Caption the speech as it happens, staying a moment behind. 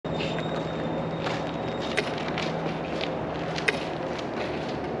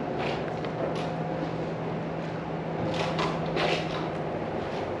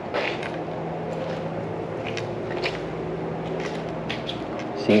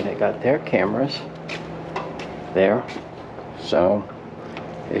see they got their cameras there, so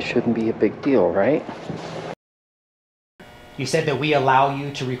it shouldn't be a big deal, right? You said that we allow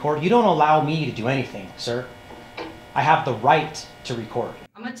you to record. You don't allow me to do anything, sir. I have the right to record.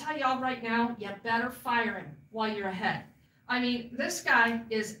 I'm gonna tell y'all right now, you better fire him while you're ahead. I mean, this guy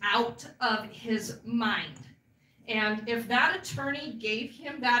is out of his mind. And if that attorney gave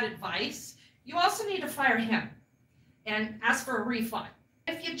him that advice, you also need to fire him and ask for a refund.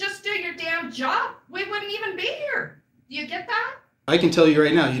 If you just do your damn job, we wouldn't even be here. Do you get that? I can tell you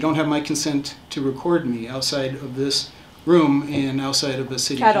right now, you don't have my consent to record me outside of this room and outside of the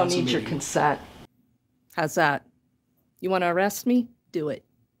city council meeting. I don't need your consent. How's that? You want to arrest me? Do it.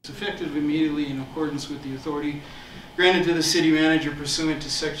 It's effective immediately in accordance with the authority granted to the city manager pursuant to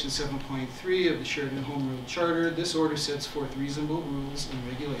section 7.3 of the Sheridan Home Rule Charter. This order sets forth reasonable rules and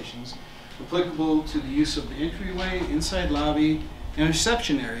regulations applicable to the use of the entryway, inside lobby, and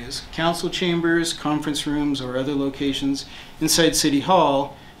reception areas, council chambers, conference rooms, or other locations inside City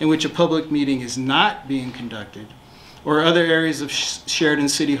Hall in which a public meeting is not being conducted, or other areas of Sheridan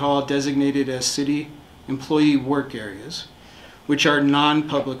City Hall designated as city employee work areas, which are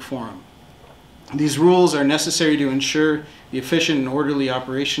non-public forum. These rules are necessary to ensure the efficient and orderly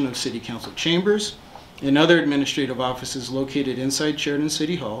operation of city council chambers and other administrative offices located inside Sheridan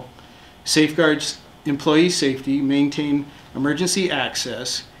City Hall, safeguards employee safety, maintain emergency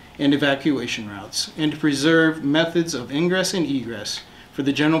access and evacuation routes, and to preserve methods of ingress and egress for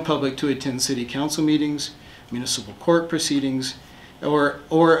the general public to attend city council meetings, municipal court proceedings, or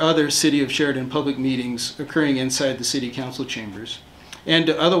other City of Sheridan public meetings occurring inside the city council chambers, and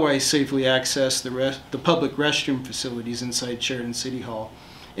to otherwise safely access the public restroom facilities inside Sheridan City Hall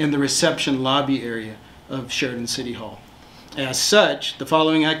and the reception lobby area of Sheridan City Hall. As such, the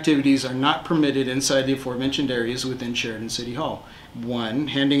following activities are not permitted inside the aforementioned areas within Sheridan City Hall. 1,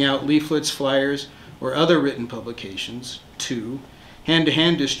 handing out leaflets, flyers, or other written publications. 2,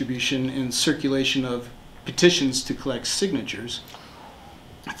 hand-to-hand distribution and circulation of petitions to collect signatures.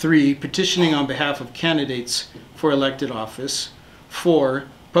 3, petitioning on behalf of candidates for elected office. 4,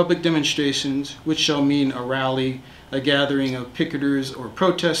 public demonstrations, which shall mean a rally, a gathering of picketers or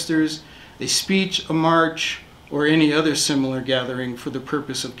protesters, a speech, a march, or any other similar gathering for the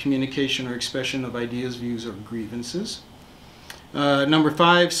purpose of communication or expression of ideas, views, or grievances. Number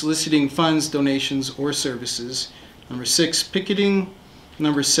 5, soliciting funds, donations, or services. Number 6, picketing.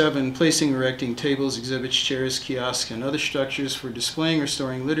 Number 7, placing, erecting tables, exhibits, chairs, kiosks, and other structures for displaying or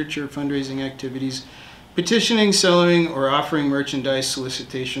storing literature, fundraising activities, petitioning, selling, or offering merchandise,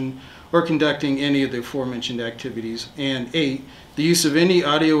 solicitation, or conducting any of the aforementioned activities. And 8, the use of any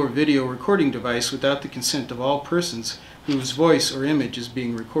audio or video recording device without the consent of all persons whose voice or image is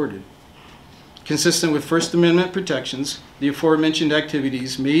being recorded. Consistent with First Amendment protections, the aforementioned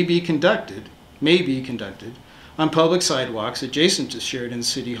activities may be conducted on public sidewalks adjacent to Sheridan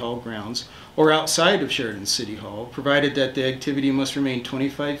City Hall grounds or outside of Sheridan City Hall, provided that the activity must remain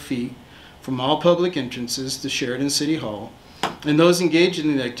 25 feet from all public entrances to Sheridan City Hall, and those engaged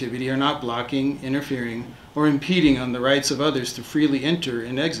in the activity are not blocking, interfering, or impeding on the rights of others to freely enter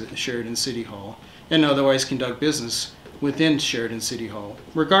and exit Sheridan City Hall and otherwise conduct business within Sheridan City Hall,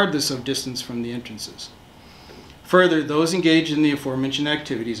 regardless of distance from the entrances. Further, those engaged in the aforementioned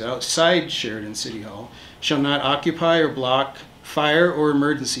activities outside Sheridan City Hall shall not occupy or block fire or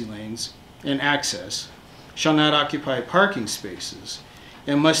emergency lanes and access, shall not occupy parking spaces,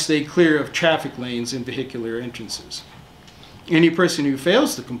 and must stay clear of traffic lanes and vehicular entrances. Any person who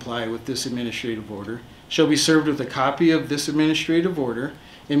fails to comply with this administrative order shall be served with a copy of this administrative order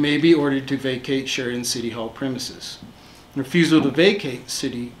and may be ordered to vacate Sheridan City Hall premises. Refusal to vacate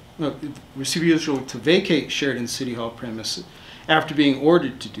Sheridan City Hall premises after being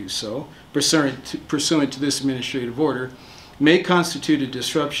ordered to do so, pursuant to this administrative order, may constitute a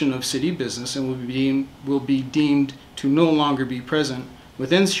disruption of city business and will be deemed to no longer be present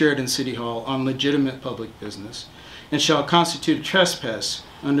within Sheridan City Hall on legitimate public business, and shall constitute a trespass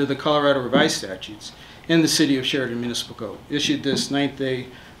under the Colorado Revised Statutes and the City of Sheridan Municipal Code, issued this 9th day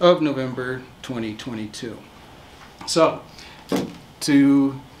of November 2022. So,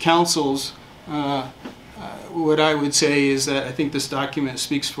 to councils, what I would say is that I think this document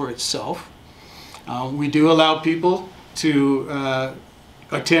speaks for itself. We do allow people to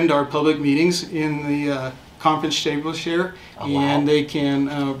attend our public meetings in the conference tables here, and they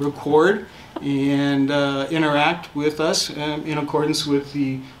can record and interact with us in accordance with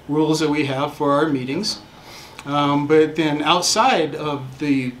the rules that we have for our meetings. But then outside of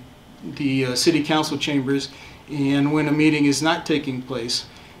the city council chambers, and when a meeting is not taking place,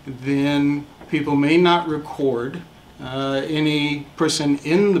 then people may not record any person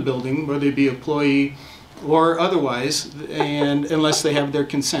in the building, whether it be employee or otherwise, and unless they have their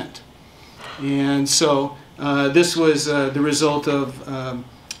consent. And so this was the result of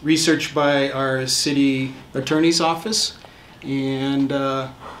research by our city attorney's office, and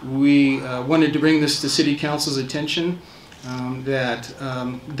we wanted to bring this to City Council's attention, that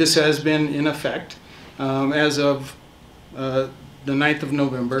this has been in effect as of the 9th of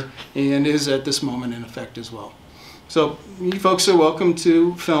November, and is at this moment in effect as well. So you folks are welcome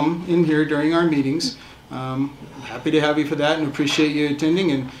to film in here during our meetings. Happy to have you for that, and appreciate you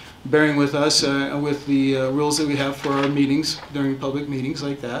attending and bearing with us with the rules that we have for our meetings during public meetings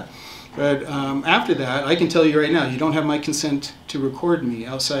like that. But after that, I can tell you right now, you don't have my consent to record me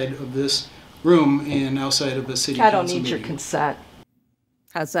outside of this room and outside of a city council I don't need meeting. your consent.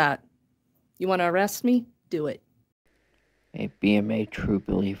 How's that? You want to arrest me? Do it. Hey, BMA True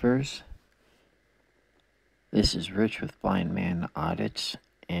Believers. This is Rich with Blind Man Audits,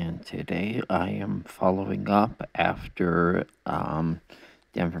 and today I am following up after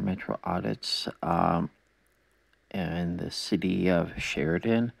Denver Metro Audits and the City of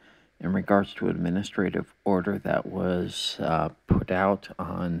Sheridan in regards to an administrative order that was put out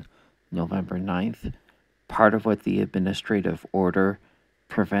on November 9th. Part of what the administrative order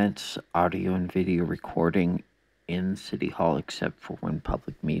prevents audio and video recording in City Hall except for when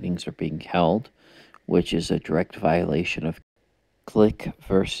public meetings are being held, which is a direct violation of Click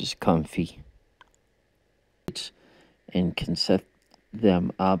versus Comfy, and can set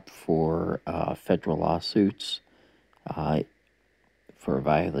them up for federal lawsuits for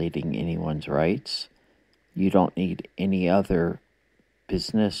violating anyone's rights. You don't need any other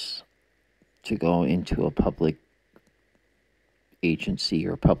business to go into a public agency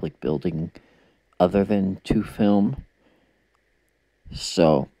or public building other than to film.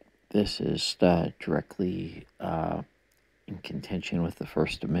 So this is directly in contention with the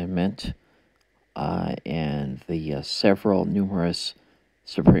First Amendment and the numerous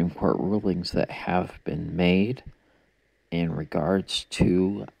Supreme Court rulings that have been made in regards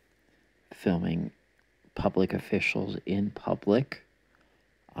to filming public officials in public.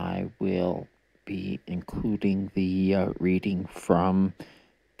 I will be including the reading from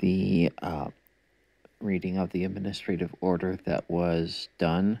the reading of the administrative order that was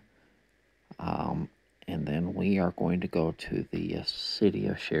done. And then we are going to go to the City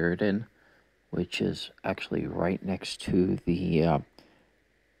of Sheridan, which is actually right next to the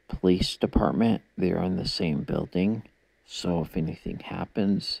police department. They're in the same building. So if anything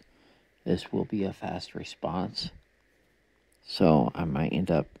happens, this will be a fast response. So I might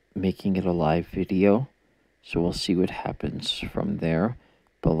end up making it a live video. So we'll see what happens from there.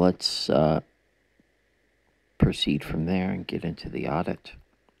 But let's proceed from there and get into the audit.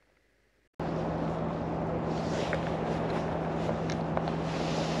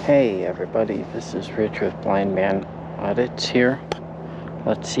 Hey everybody, this is Rich with Blind Man Audits here.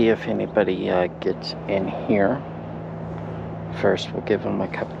 Let's see if anybody gets in here. First, we'll give them a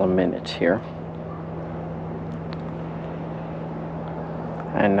couple of minutes here.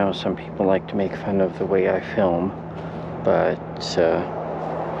 I know some people like to make fun of the way I film, but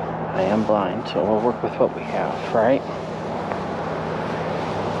I am blind, so we'll work with what we have, right?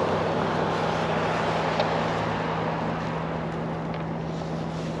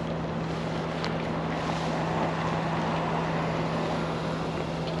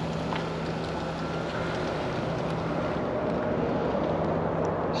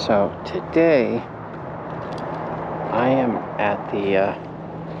 So today I am at the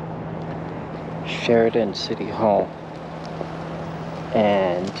Sheridan City Hall,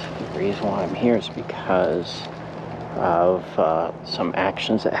 and the reason why I'm here is because of some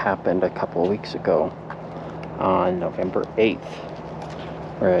actions that happened a couple of weeks ago on November 8th,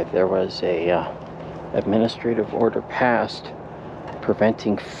 where there was a administrative order passed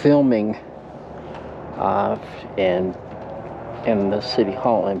preventing filming in the City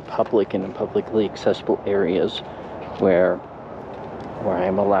Hall in public and in publicly accessible areas where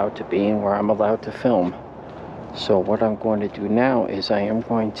I'm allowed to be and where I'm allowed to film. So what I'm going to do now is I am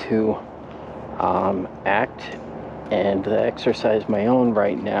going to act and exercise my own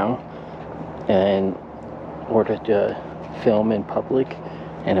right now in order to film in public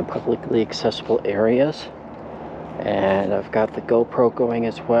and in publicly accessible areas. And I've got the GoPro going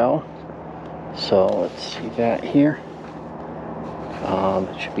as well. So let's see that here.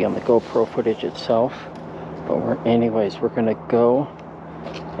 It should be on the GoPro footage itself. But we're going to go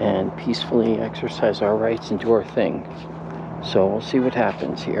and peacefully exercise our rights and do our thing. So we'll see what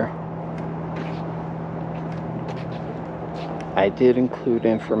happens here. I did include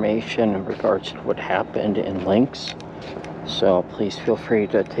information in regards to what happened in links So please feel free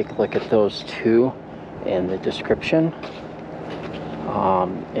to take a look at those too in the description.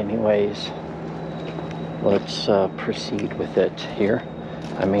 Anyways, let's proceed with it here.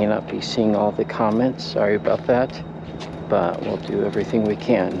 I may not be seeing all the comments, sorry about that, but we'll do everything we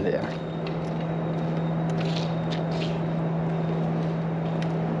can there.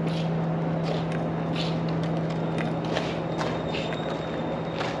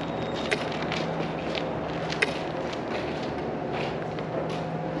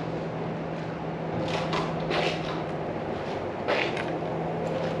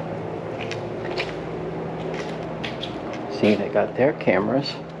 See, they got their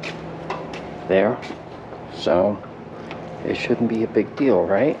cameras there, so it shouldn't be a big deal,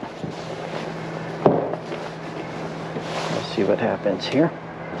 right? Let's see what happens here.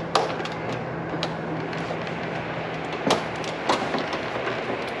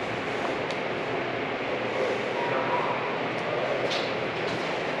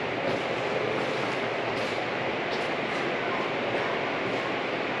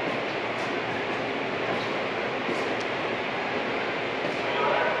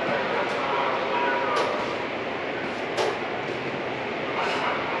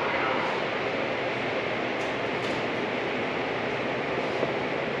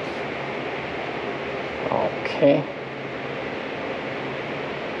 Okay.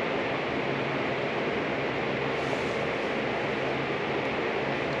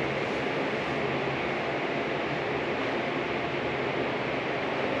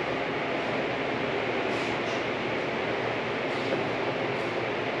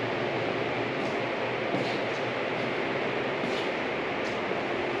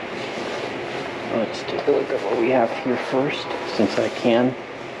 Let's take a look at what we have here first, since I can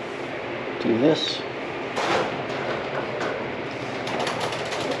do this.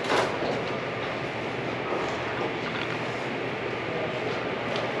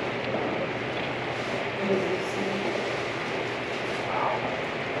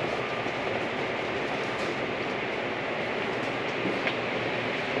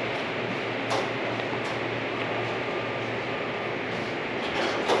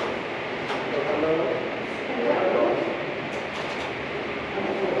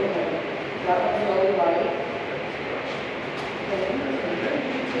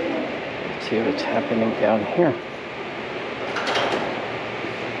 See what's happening down here.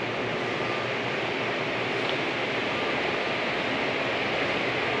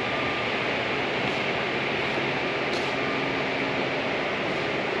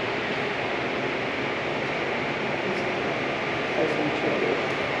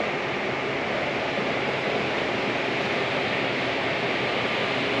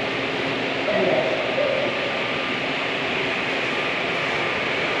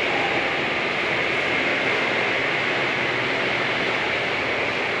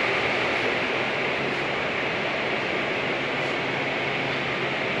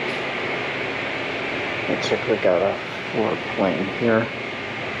 Looks like we got a floor plan here.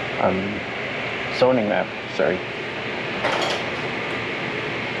 Zoning map, sorry.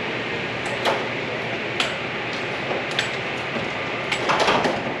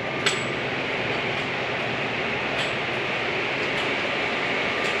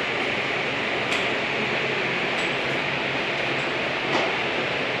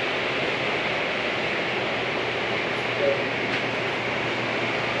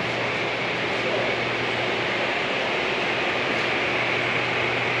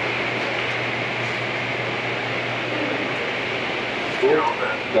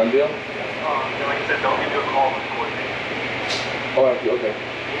 Done deal? Like I said, they'll give you a call before they. Oh, okay.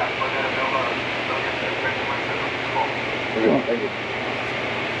 Yeah, but then they'll get the information like that on the call. Okay, thank you.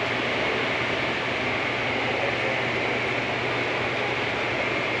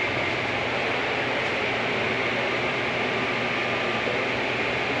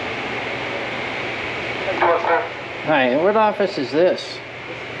 Hello, sir. Hi, what office is this?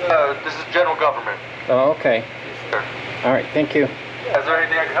 This is general government. Oh, okay. Yes, sir. All right, thank you. Yeah, is there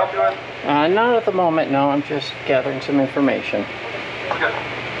anything I can help you with? Not at the moment, no. I'm just gathering some information. Okay.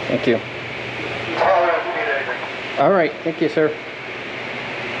 Thank you. Holler if you need anything. All right, thank you, sir.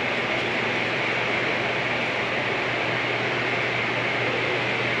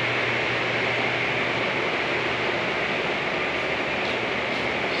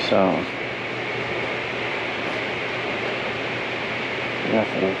 So,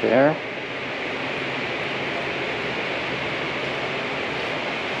 nothing there.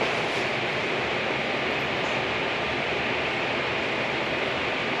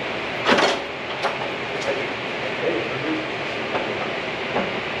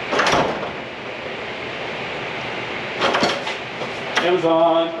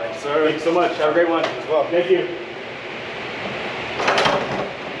 Amazon. Thanks, sir. Thank you so much. Have a great one. As well. Thank you.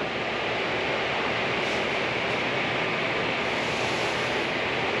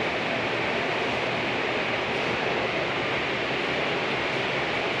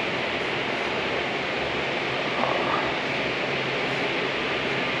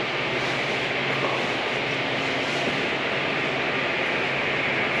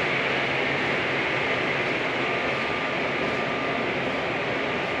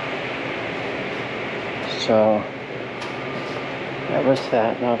 So that was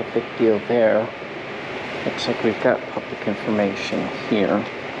that, not a big deal there. Looks like we've got public information here.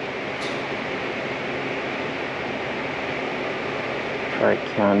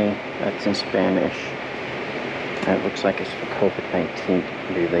 Tri-County, that's in Spanish. And it looks like it's for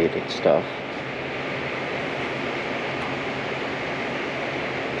COVID-19 related stuff.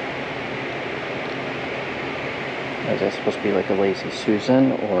 Is that supposed to be like a lazy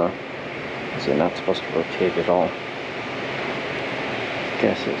Susan, or is it not supposed to rotate at all?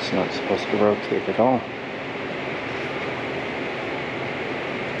 Guess it's not supposed to rotate at all.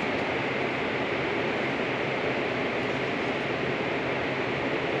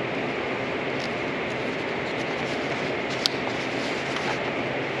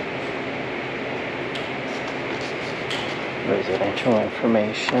 Residential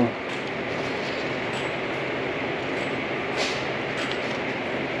information.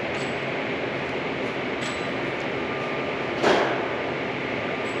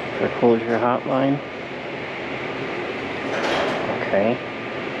 Foreclosure hotline. Okay.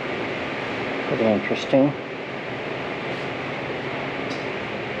 Pretty interesting.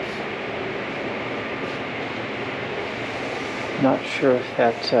 Not sure if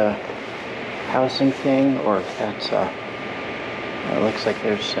that's a housing thing or if that's a... It looks like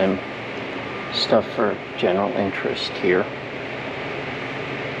there's some stuff for general interest here.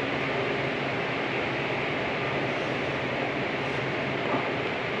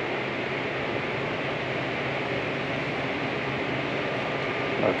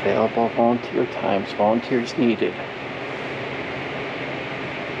 Available volunteer times, volunteers needed.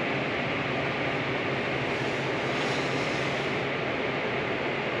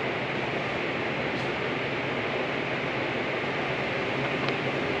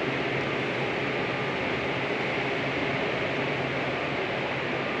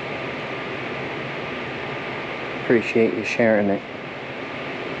 Appreciate you sharing it.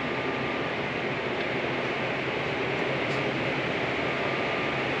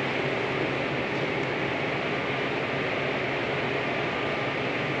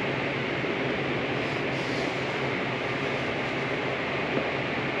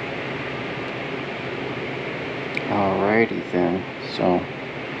 Alrighty then, so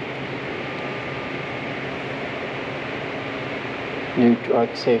new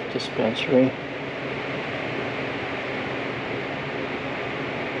drug safe dispensary.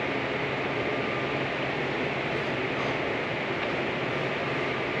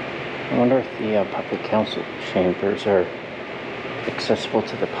 I wonder if the public council chambers are accessible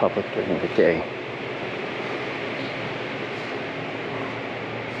to the public during the day.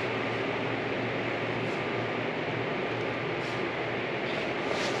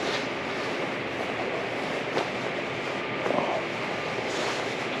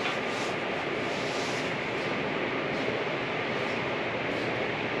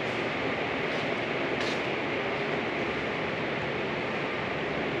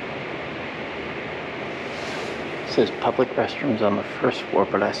 It says public restrooms on the first floor,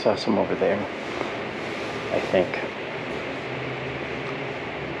 but I saw some over there, I think.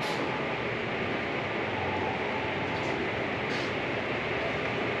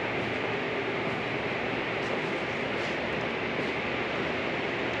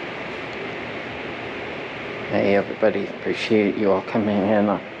 Hey everybody, appreciate you all coming in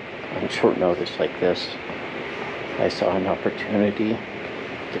on short notice like this. I saw an opportunity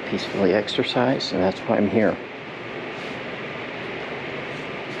to peacefully exercise, and that's why I'm here.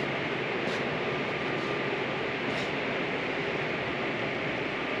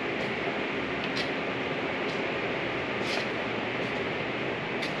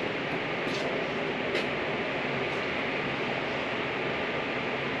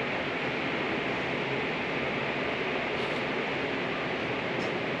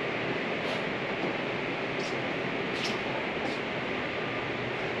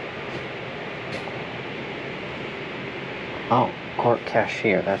 Oh, court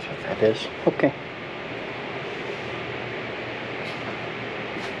cashier, that's what that is. Okay.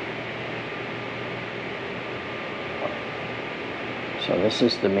 So this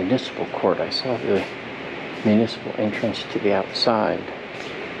is the municipal court. I saw the municipal entrance to the outside.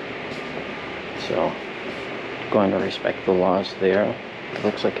 So, going to respect the laws there. It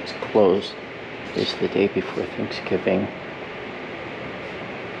looks like it's closed. It's the day before Thanksgiving.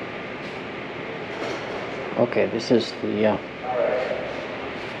 Okay, this is the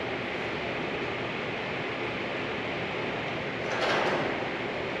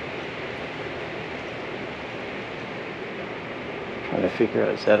trying to figure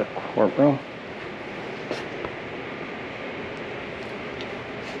out, is that a courtroom?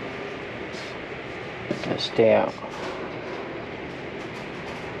 Gonna stay out.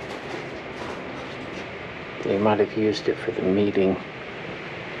 They might have used it for the meeting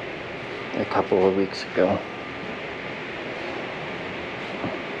a couple of weeks ago.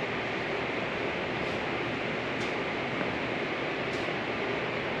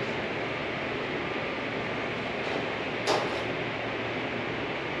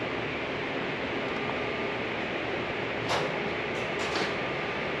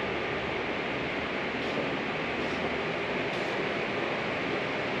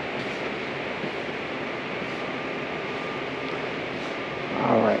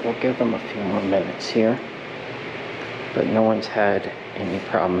 Alright, we'll give them a few more minutes here. But no one's had any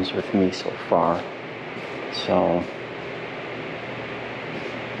problems with me so far. So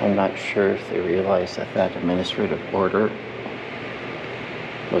I'm not sure if they realize that that administrative order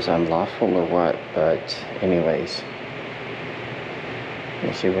was unlawful or what, but anyways,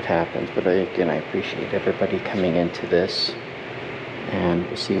 we'll see what happens. But again, I appreciate everybody coming into this, and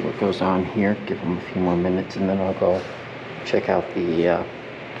we'll see what goes on here. Give them a few more minutes, and then I'll go check out the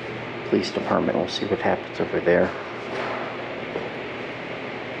police department. We'll see what happens over there.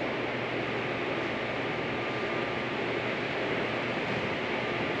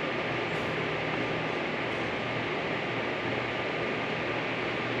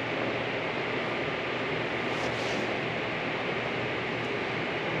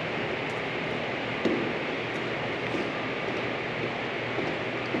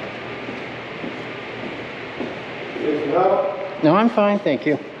 No, I'm fine, thank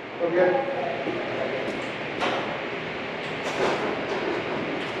you. Okay.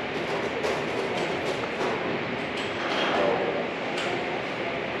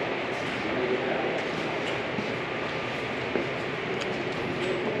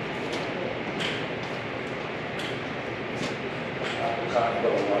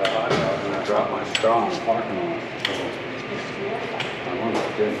 I dropped my straw in the parking lot. I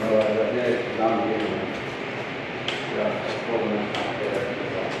wondered, didn't realize I did it, 'cause I'm getting it. Yeah, it's pulling it out there.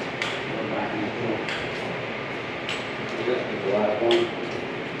 Go back and forth. This is the last one.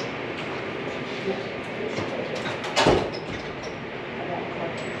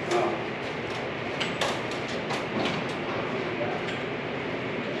 Oh.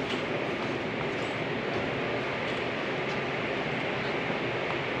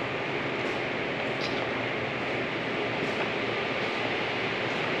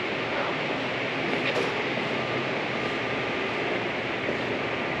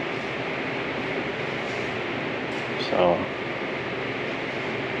 So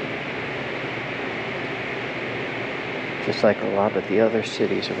just like a lot of the other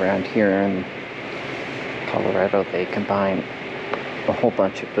cities around here in Colorado, they combine a whole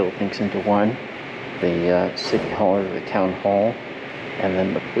bunch of buildings into one. The City Hall or the Town Hall, and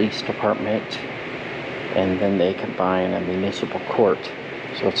then the police department, and then they combine a municipal court.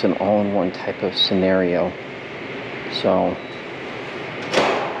 So it's an all-in-one type of scenario. So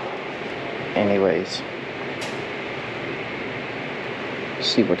anyways,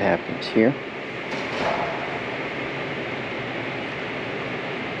 see what happens here.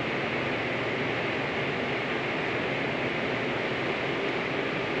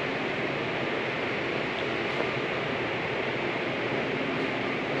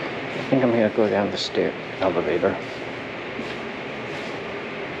 I think I'm going to go down the elevator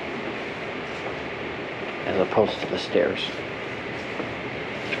as opposed to the stairs.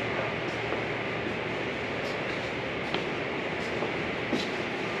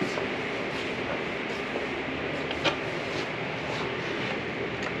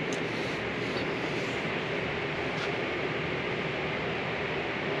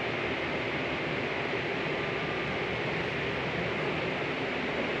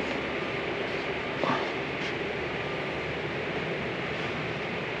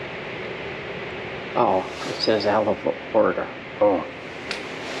 Oh, it says out of order. Boom.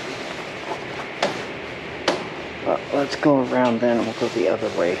 Let's go around then, and we'll go the other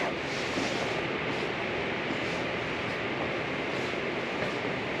way.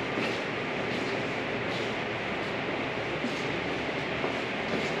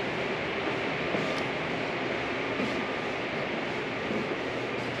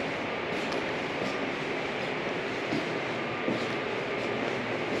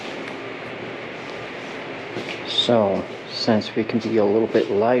 So, since we can be a little bit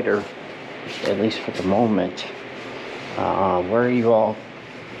lighter, at least for the moment, where are you all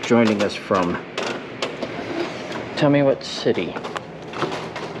joining us from? Tell me what city.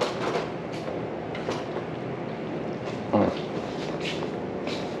 Oh.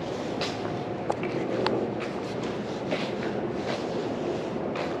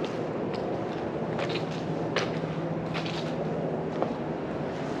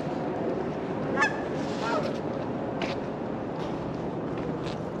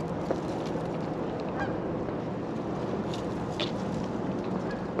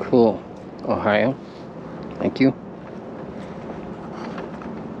 Cool. Ohio. Thank you.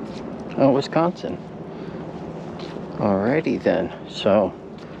 Oh, Wisconsin. Alrighty then. So,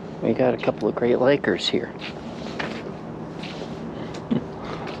 we got a couple of Great Lakers here.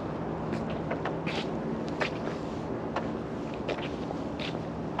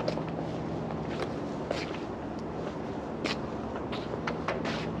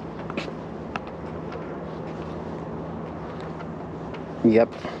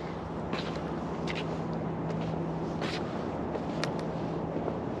 Yep.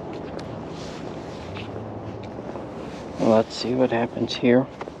 Well, let's see what happens here.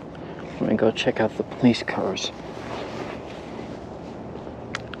 Let me go check out the police cars.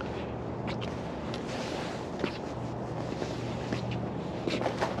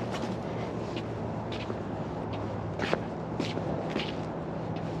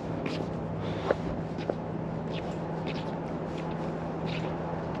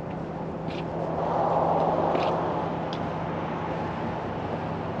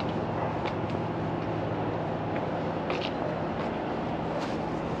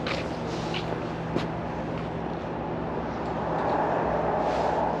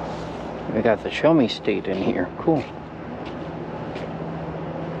 We got the Show Me State in here. Cool.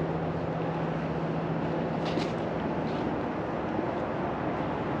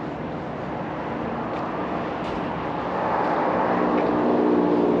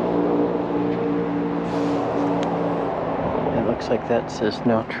 It looks like that says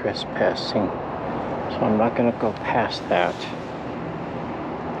no trespassing, so I'm not going to go past that.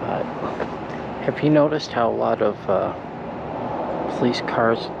 But have you noticed how a lot of police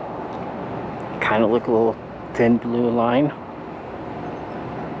cars kind of look a little thin blue line?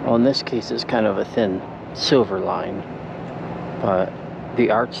 Well, in this case it's kind of a thin silver line, but the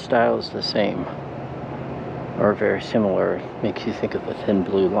art style is the same or very similar. It makes you think of a thin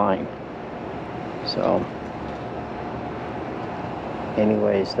blue line. So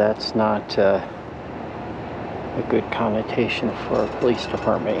anyways, that's not a good connotation for a police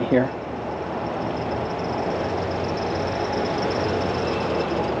department here.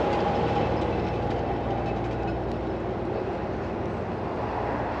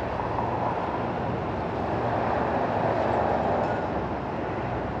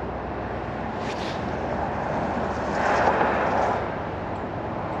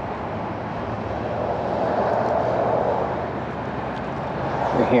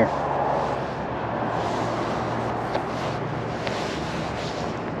 Here.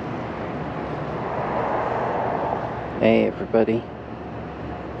 Hey everybody.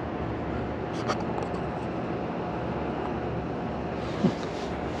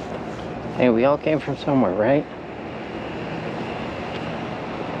 Hey, we all came from somewhere, right?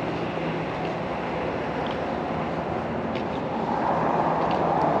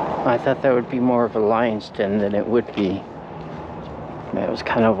 I thought that would be more of a lion's den than it would be. That was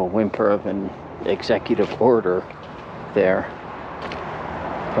kind of a whimper of an executive order there.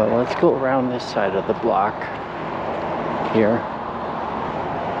 But let's go around this side of the block here,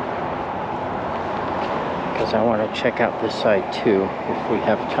 because I want to check out this side too if we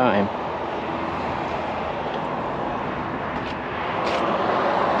have time.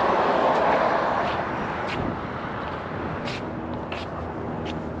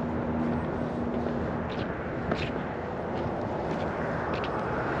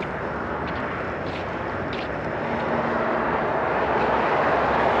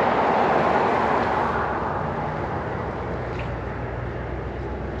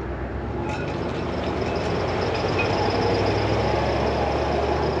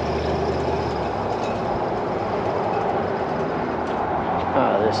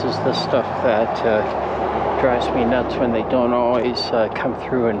 This is the stuff that drives me nuts when they don't always come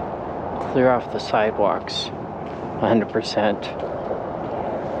through and clear off the sidewalks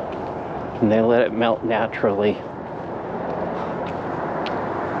 100%. And they let it melt naturally.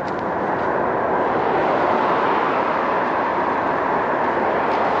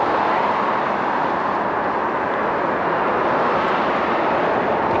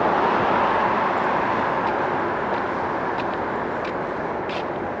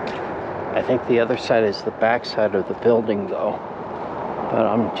 think the other side is the back side of the building though, but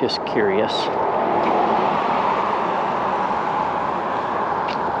I'm just curious.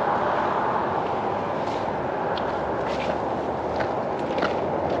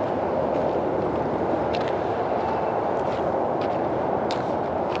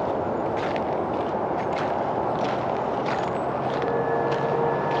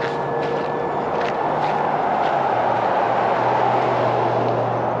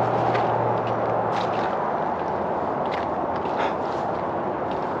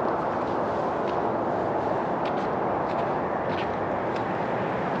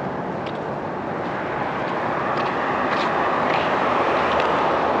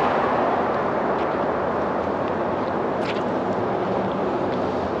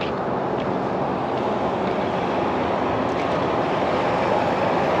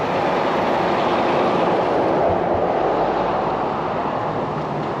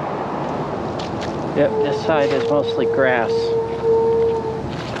 Yep, this side is mostly grass.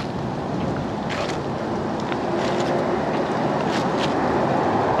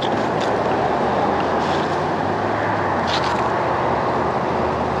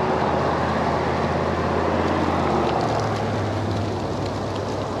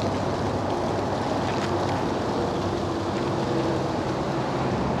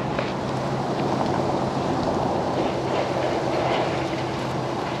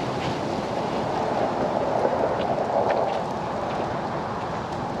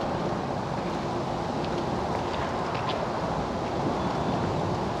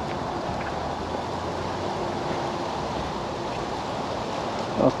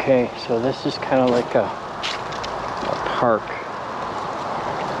 Okay, so this is kind of like a park.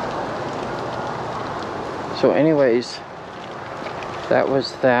 So anyways, that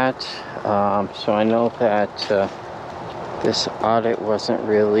was that. So I know that this audit wasn't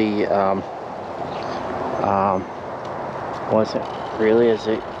really as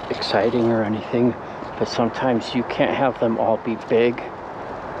exciting or anything, but sometimes you can't have them all be big,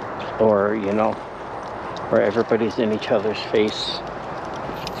 or you know, where everybody's in each other's face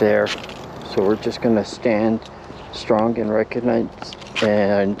there. So we're just gonna stand strong and recognize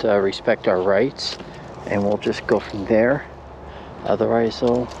and respect our rights, and we'll just go from there. Otherwise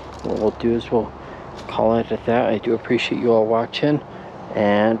though, what we'll do is we'll call it at that. I do appreciate you all watching,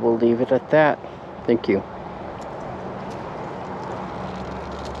 and we'll leave it at that. Thank you.